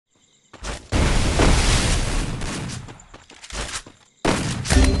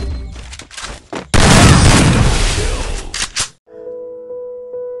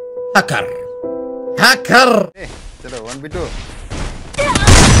Hacker. Hacker. चलो 1v2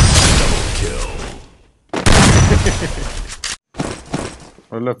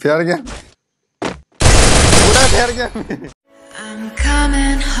 बोलो प्यार क्या पूरा प्यार क्या I'm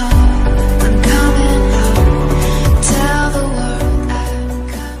coming home, I'm coming home. Tell the world I'm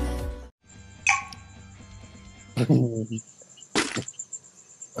coming.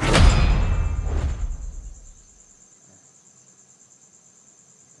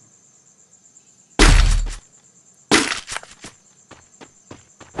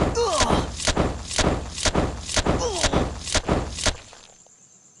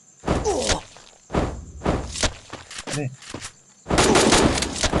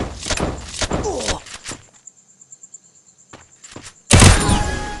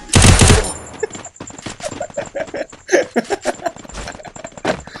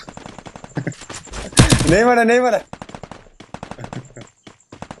 नहीं मरा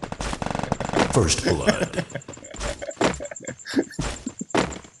First blood.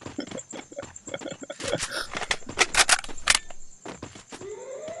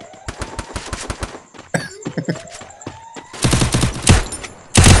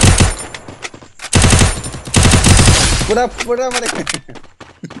 पूरा मरे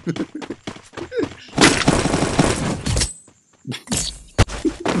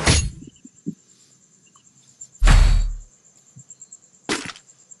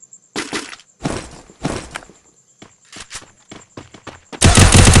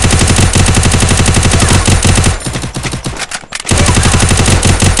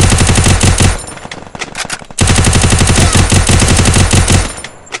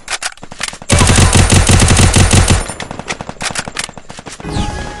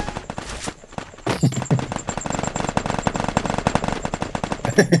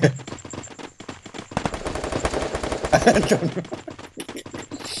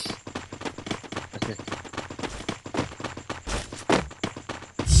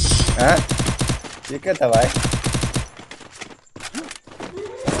हाँ ये क्या था भाई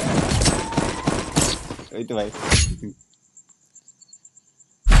वही तो भाई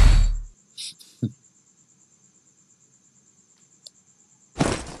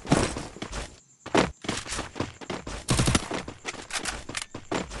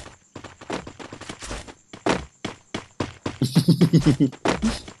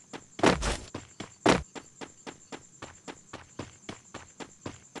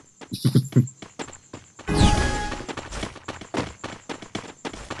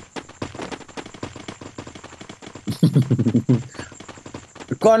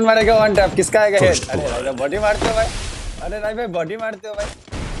कौन मारेगा वन टैप किसका आएगा हेड अरे राइट बॉडी मारते हो भाई अरे राइट भाई बॉडी मारते हो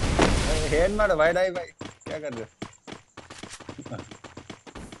भाई हेड मारो भाई राइट भाई क्या कर रहे हो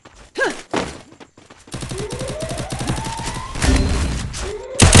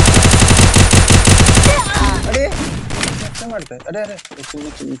अरे क्या मारते हैं अरे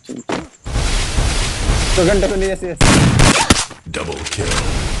तो घंटे को नहीं ऐसे Double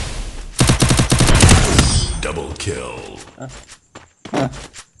kill.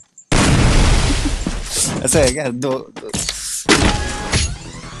 ऐसा है क्या दो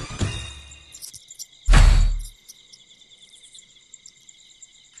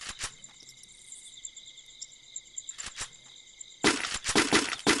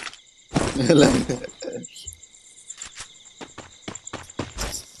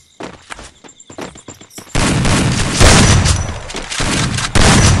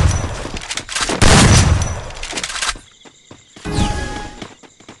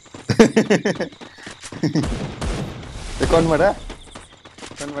कौन मरा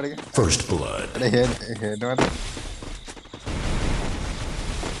गया First blood. अरे हेड मार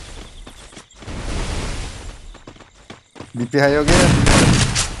बीपी हाई हो गया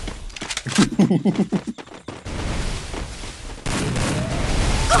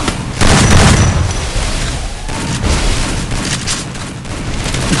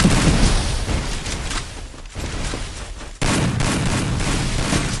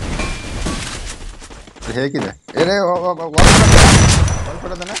है किधर अरे वॉल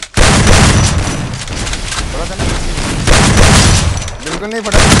पड़ा था ना बिल्कुल नहीं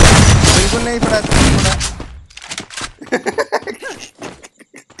पड़ा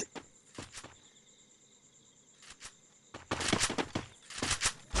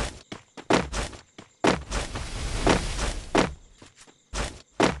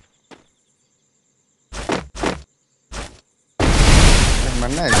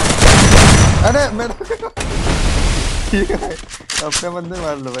मरना है अरे मेरे ठीक है अपने बंदे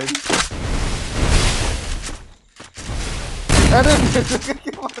मार लो भाई अरे क्या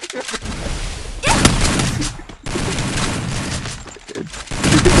मार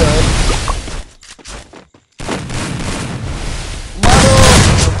रहे हो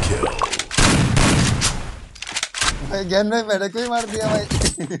भाई ज्ञान ने मेरे को ही मार दिया भाई।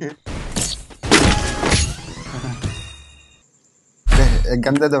 एक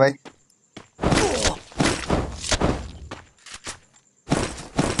गन दे दो भाई।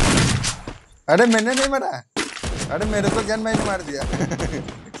 अरे मैंने नहीं मारा, अरे मेरे को ज्ञान भाई ने मार दिया।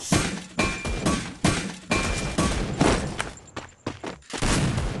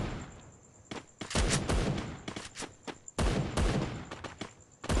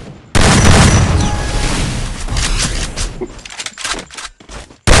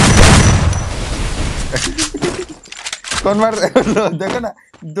 कौन मार लो देखो ना,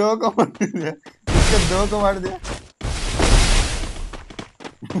 दो को मार दिया, इसके दो को मार दिया।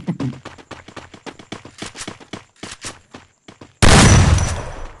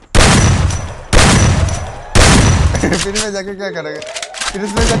 फिर मैं जाके क्या करोगे, फिर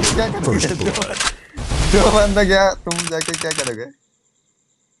इसमें जाके क्या करोगे? दो बंदा गया, तुम जाके क्या करोगे?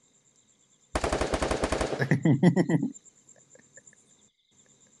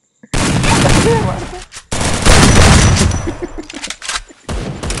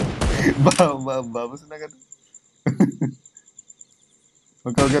 बाबू सुना कर।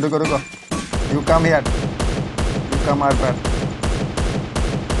 ओके रुको रुको, you come here, you come our पर।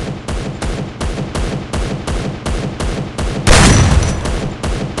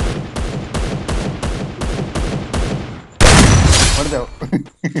 मर जाओ।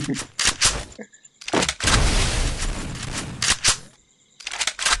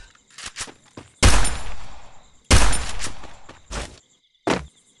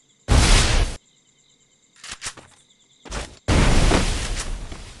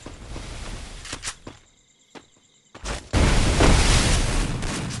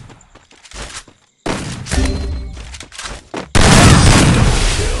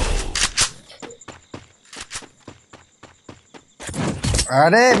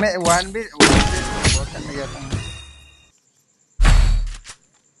 अरे मैं वन भी बहुत करने गया था।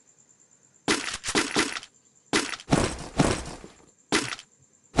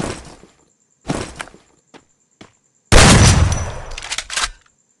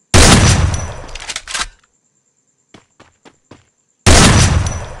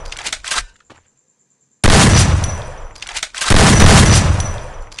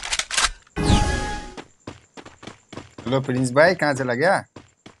 हेलो प्रिंस भाई, कहाँ चला गया?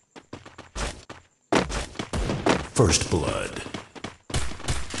 First blood.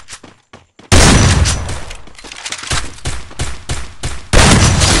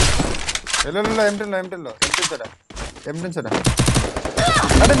 लो M10 छोड़ा।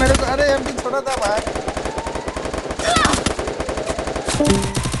 अरे मेरे को, अरे M10 छोड़ा था भाई।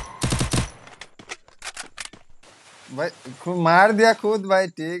 भाई खुद मार दिया खुद भाई,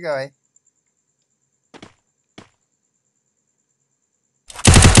 ठीक है भाई।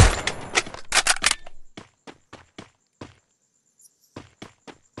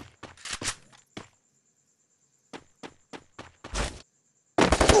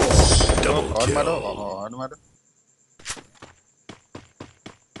 और मारो।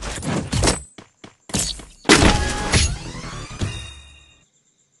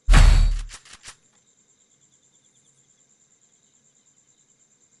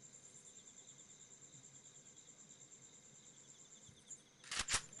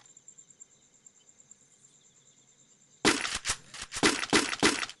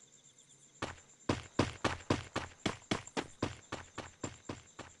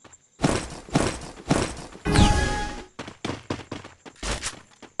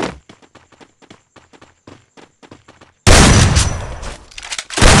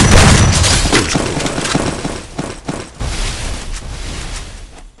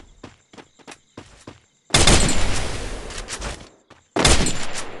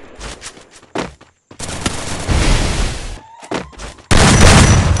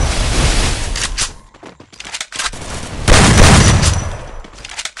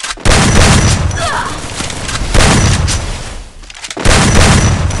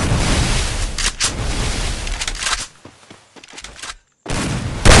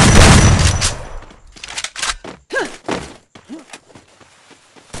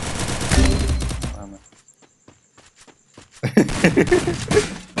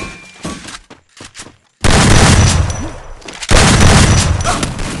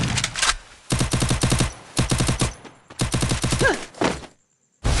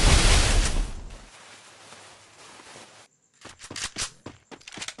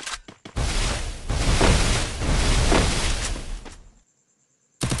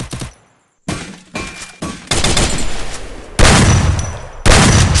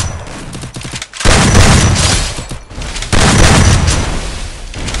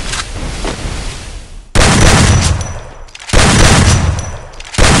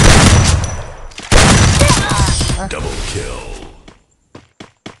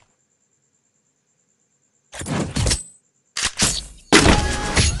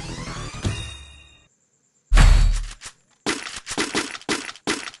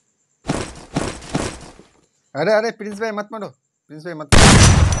 अरे अरे प्रिंस भाई मत मारो, प्रिंस भाई मत।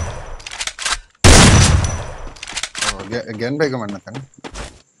 ज्ञान भाई को मारना था ना।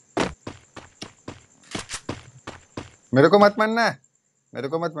 मेरे को मत मारना, मेरे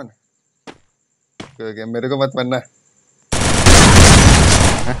को मत मारना, मेरे को मत मारना।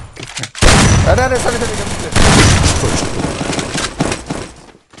 अरे अरे सॉरी सॉरी।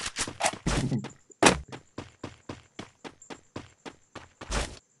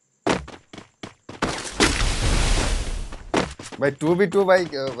 भाई 2v2 भाई,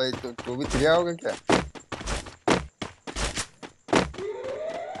 भाई तो 2v3 आओगे क्या?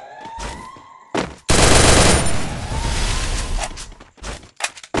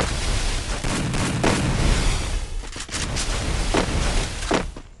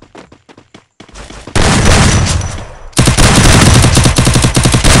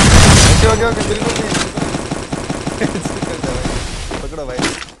 ओके ओके बिल्कुल नहीं, पकड़ो भाई।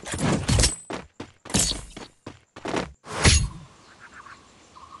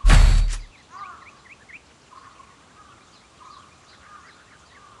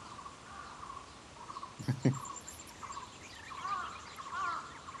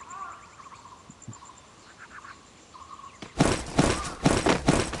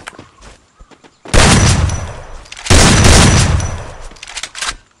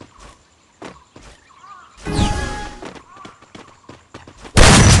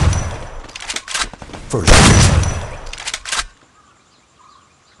 First blood.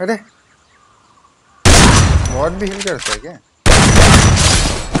 अरे बॉट भी हिल करता है क्या?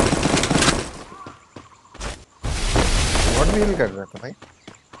 बॉट भी हिल कर रहा था भाई।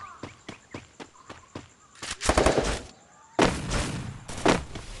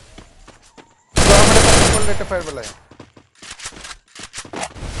 तो हमारे पास फुल रेट फायर वाला है।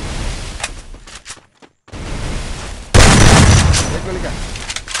 एक गोली का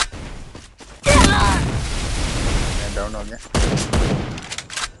डाउन हो गया।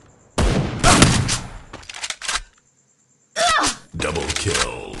 Double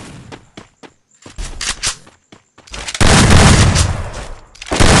kill.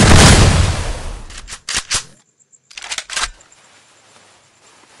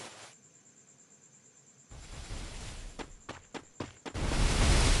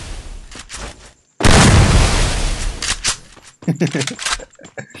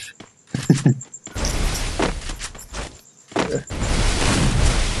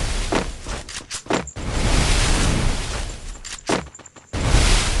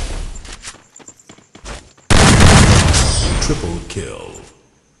 Triple kill.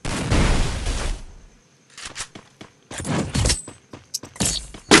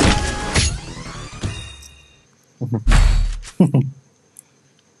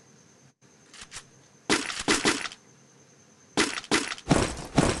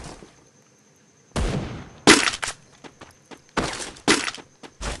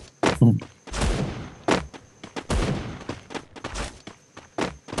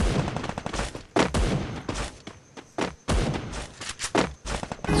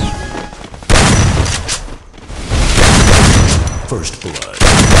 First blood.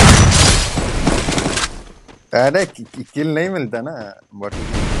 अरे किल नहीं मिलता ना बॉट।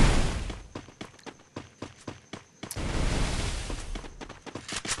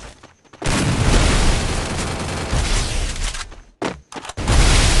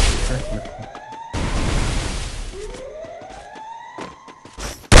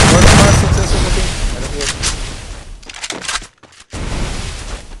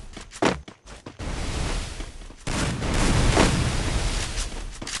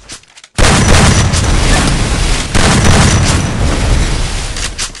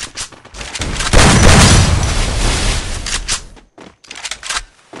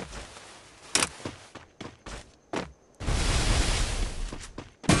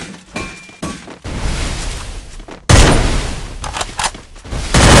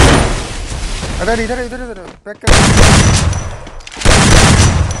 अरे इधर इधर इधर पैक कर।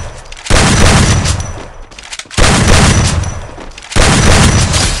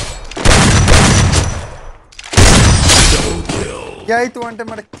 क्या ही तू अंटे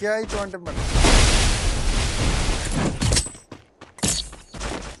मर, क्या ही तू अंटे मर।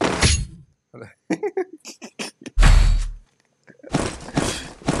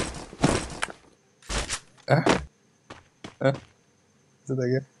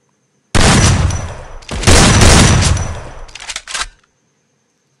 गया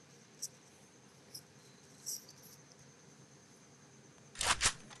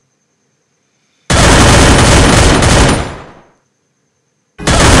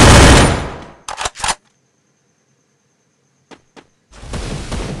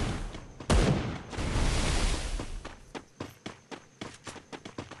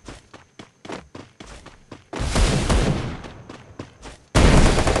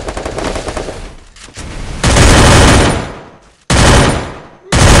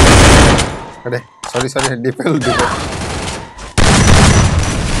अरे सॉरी डिफेल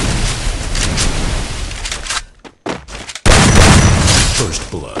First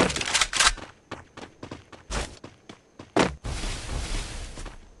blood.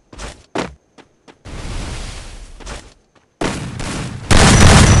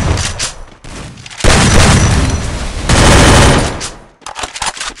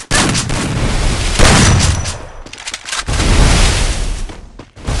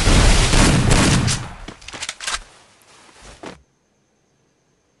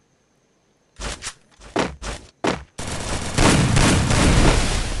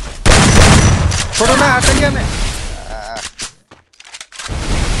 छोड़ो ना, अटक गया मैं।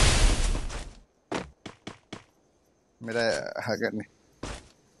 मेरा अगर नहीं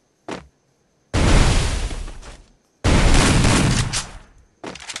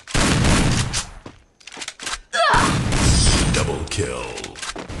Double kill.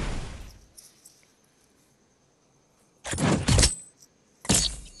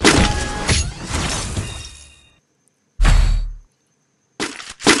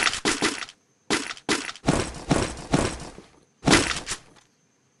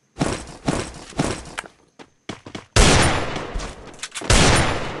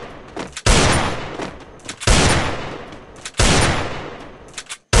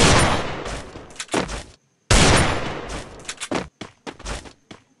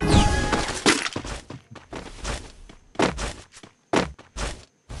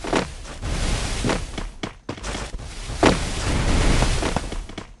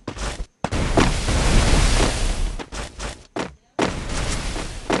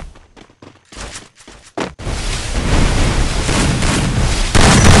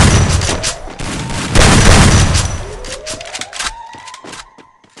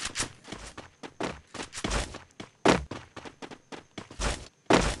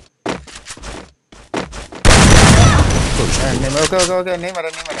 ओके नहीं मरा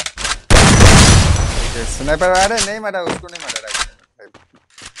स्नाइपर आ रहा है, नहीं मरा उसको, नहीं मरा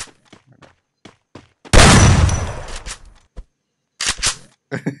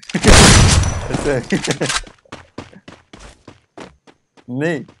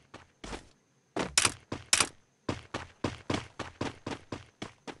नहीं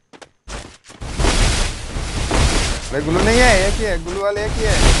गुलू नहीं है, एक ही है गुलू वाले, एक ही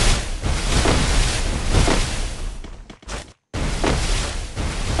है।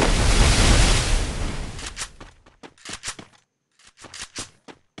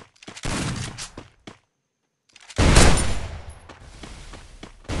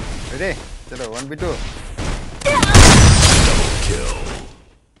 Ready? चलो 1v2 Double kill.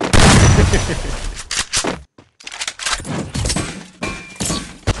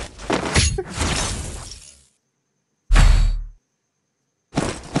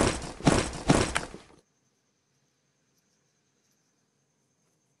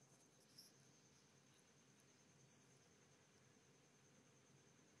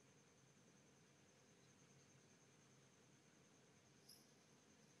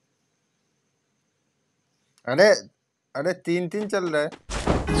 अरे अरे 3-3 चल रहा है,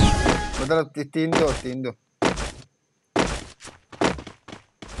 मतलब 3-2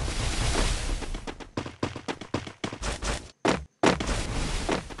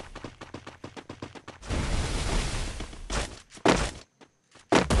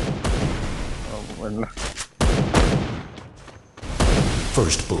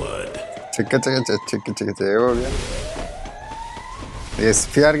 First blood. ठीक है हो गया ये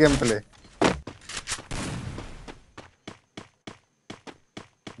sphere game play.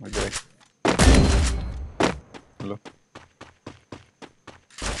 Hello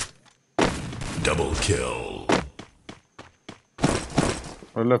Double kill.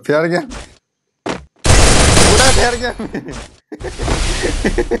 Hello fair game, पूरा फेयर गेम।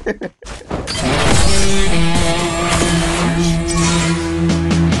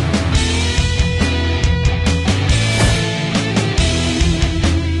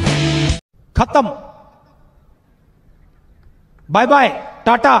 खत्म, bye bye,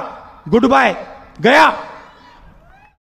 Tata, good bye, गया।